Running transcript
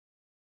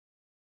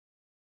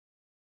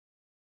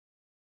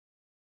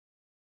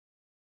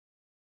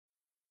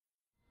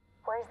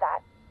Where's that?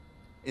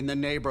 In the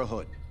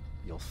neighborhood.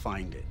 You'll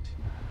find it.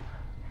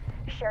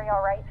 Is Sherry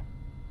all right?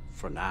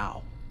 For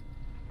now.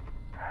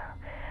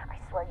 I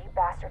swear, you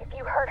bastard, if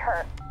you hurt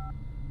her...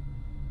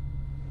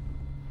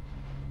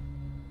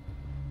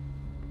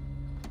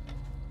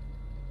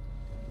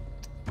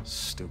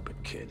 Stupid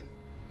kid.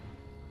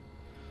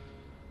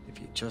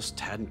 If you just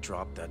hadn't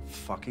dropped that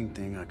fucking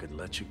thing, I could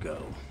let you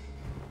go.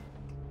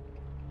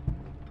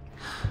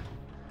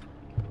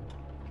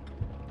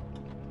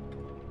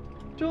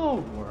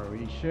 Don't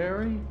worry,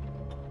 Sherry.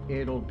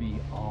 It'll be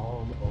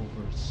all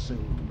over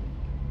soon.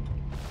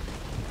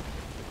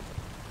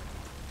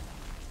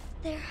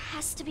 There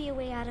has to be a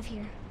way out of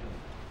here.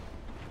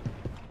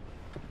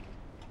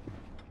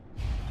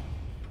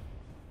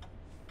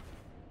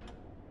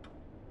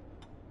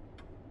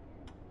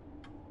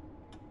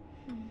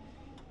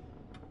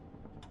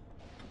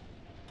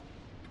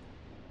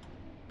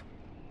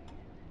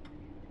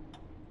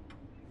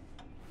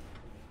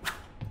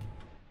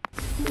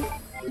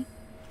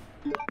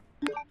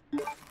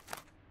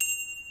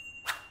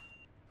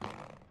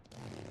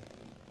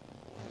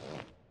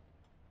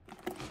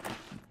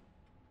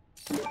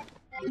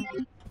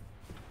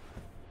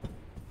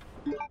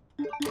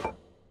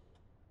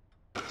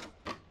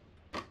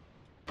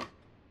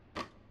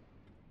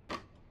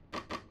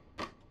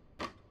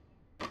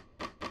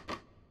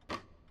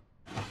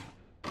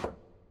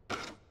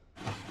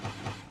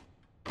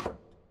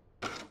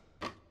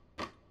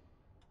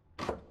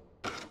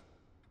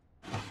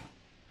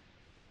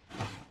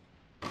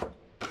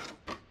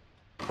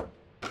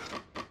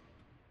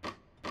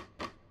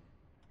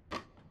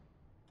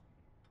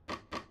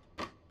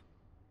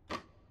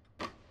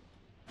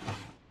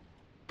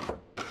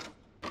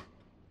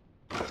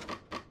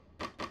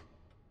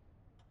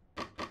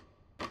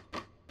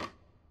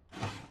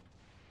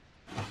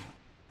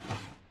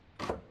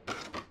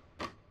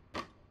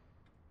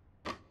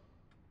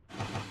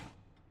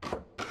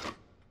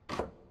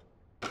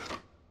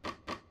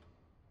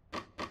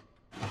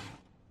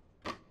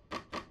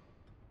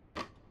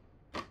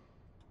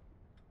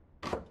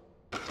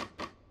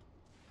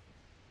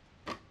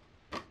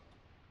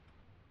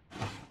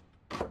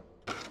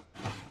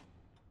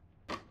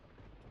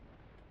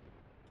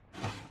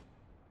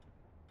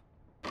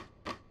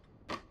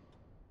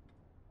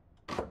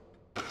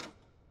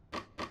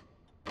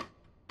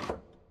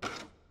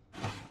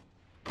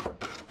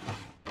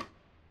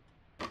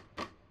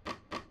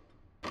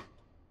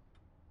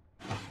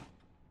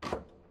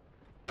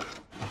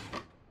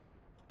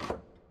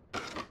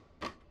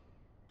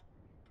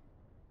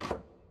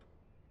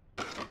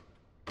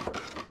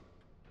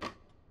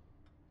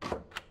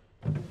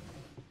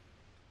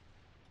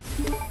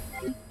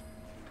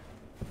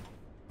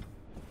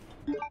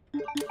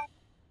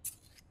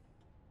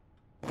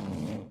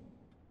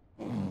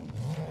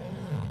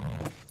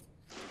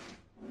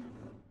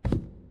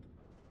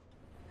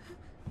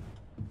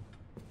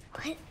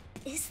 What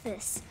is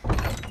this?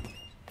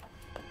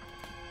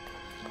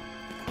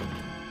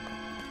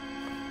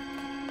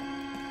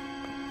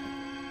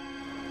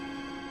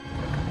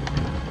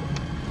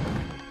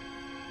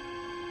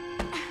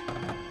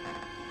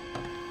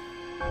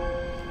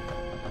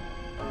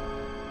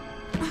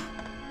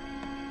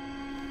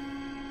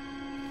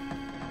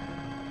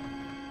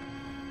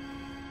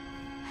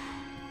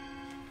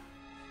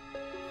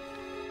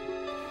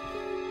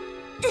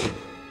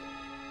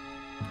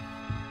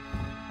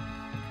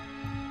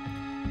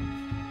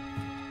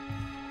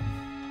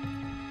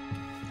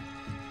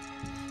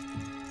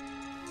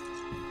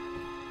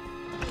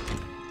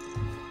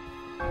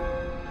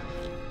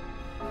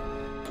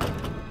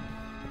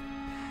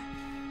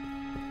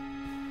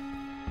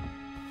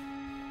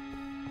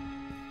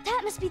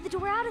 That must be the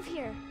door out of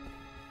here.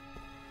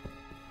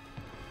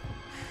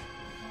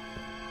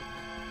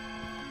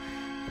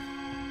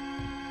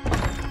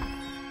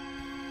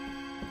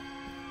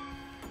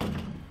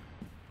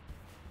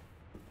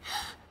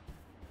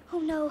 Oh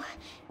no,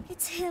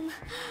 it's him.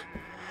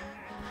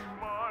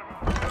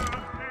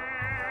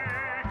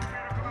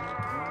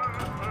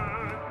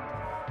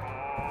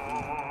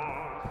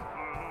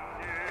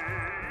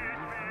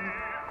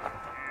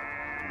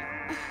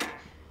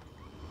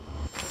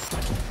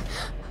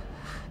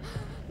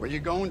 Where you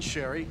going,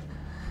 Sherry?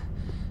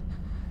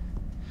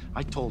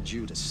 I told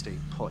you to stay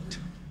put.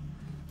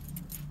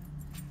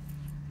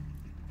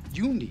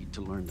 You need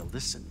to learn to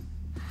listen.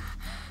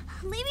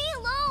 Leave me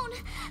alone!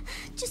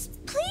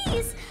 Just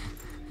please!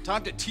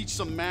 Time to teach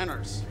some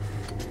manners.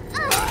 You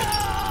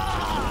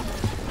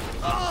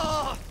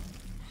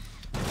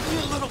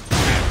little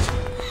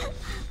bitch!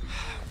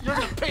 You're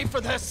gonna pay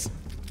for this!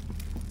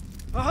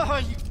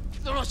 You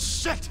little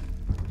shit!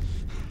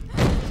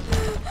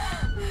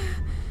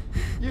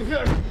 You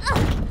hear?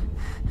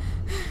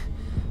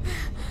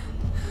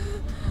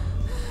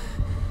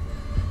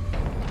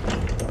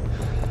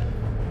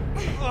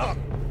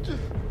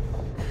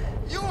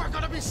 You are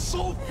gonna be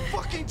so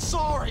fucking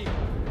sorry!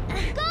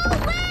 Go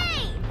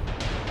away!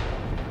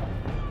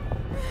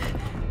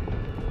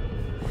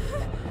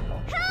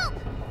 Help!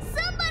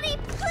 Somebody,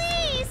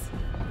 please!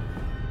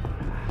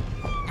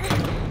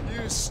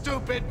 You stupid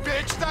stupid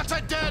bitch! That's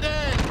a dead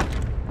end!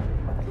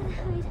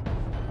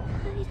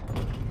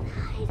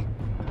 Hide.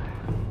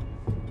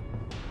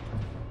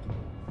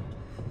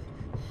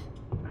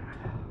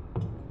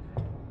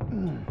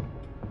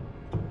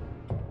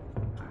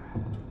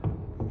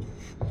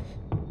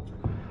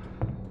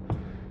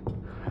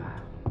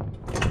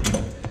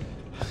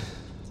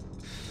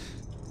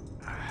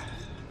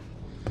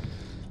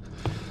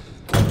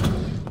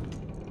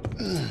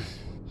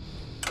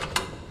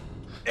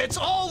 It's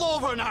all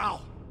over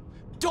now!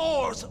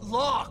 Doors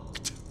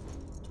locked!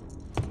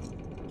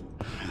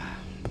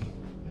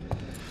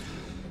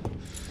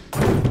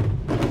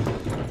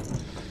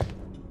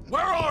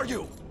 Where are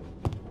you?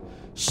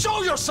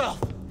 Show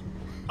yourself!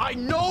 I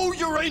know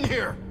you're in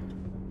here!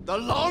 The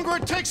longer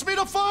it takes me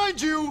to find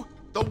you,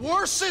 the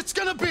worse it's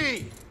gonna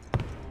be!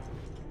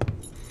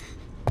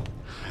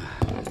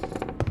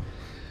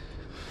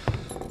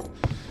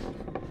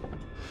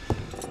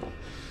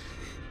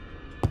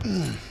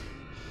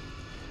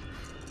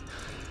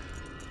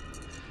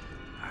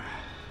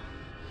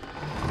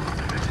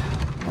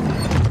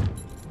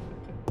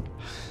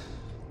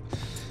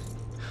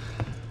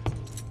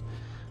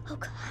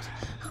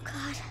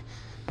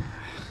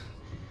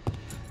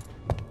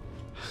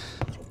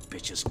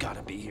 Bitch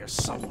gotta be here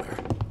somewhere.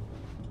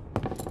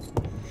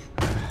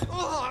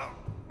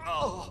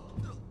 Oh.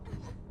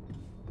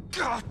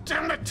 God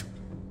damn it!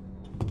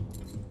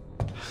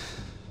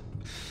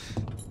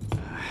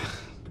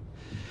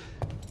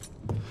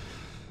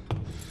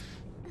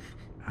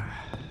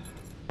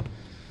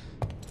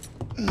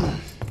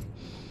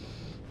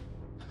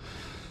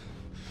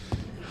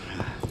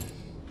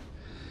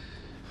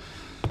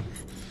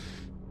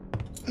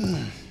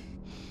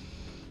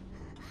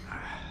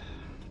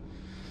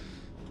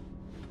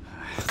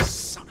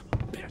 Son of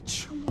a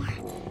bitch. No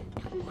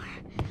more.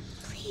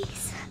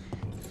 Please.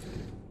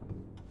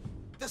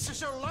 This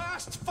is your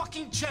last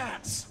fucking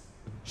chance.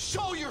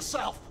 Show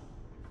yourself.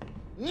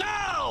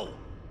 Now!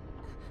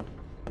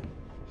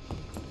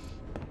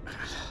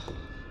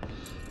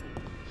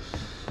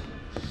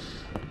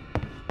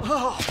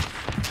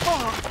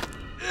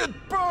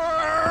 It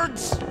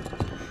burns!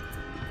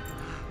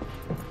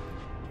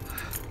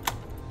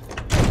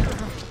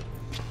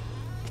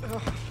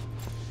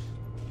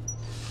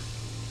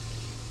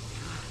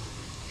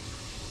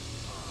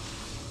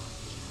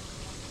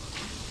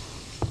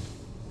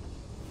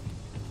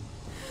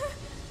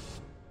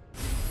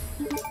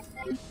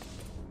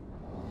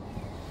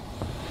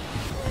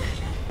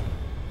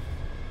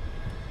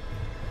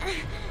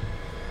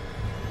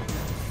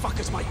 Fuck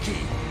is my key?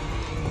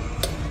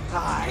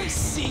 I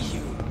see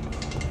you.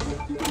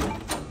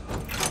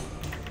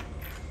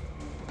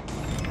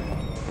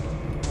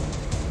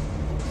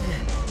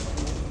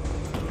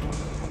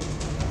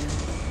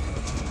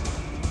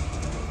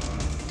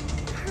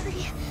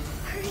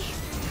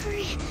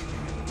 Hurry.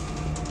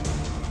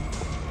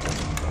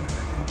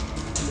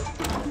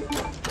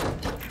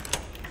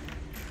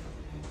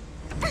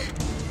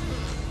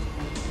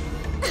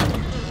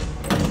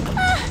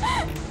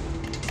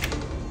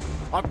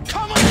 I'm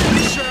coming in,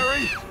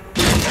 Sherry!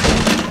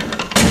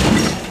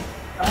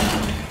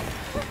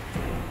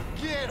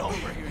 Get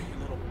over here, you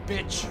little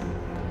bitch!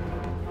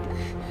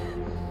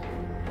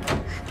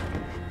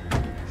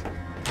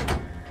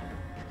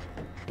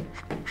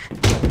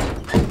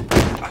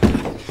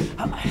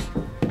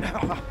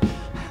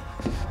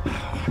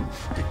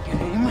 The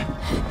game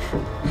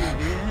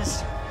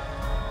is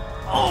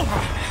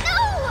over! No!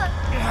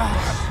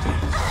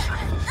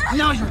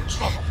 Now you're in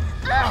trouble!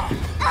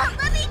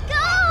 Let me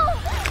go!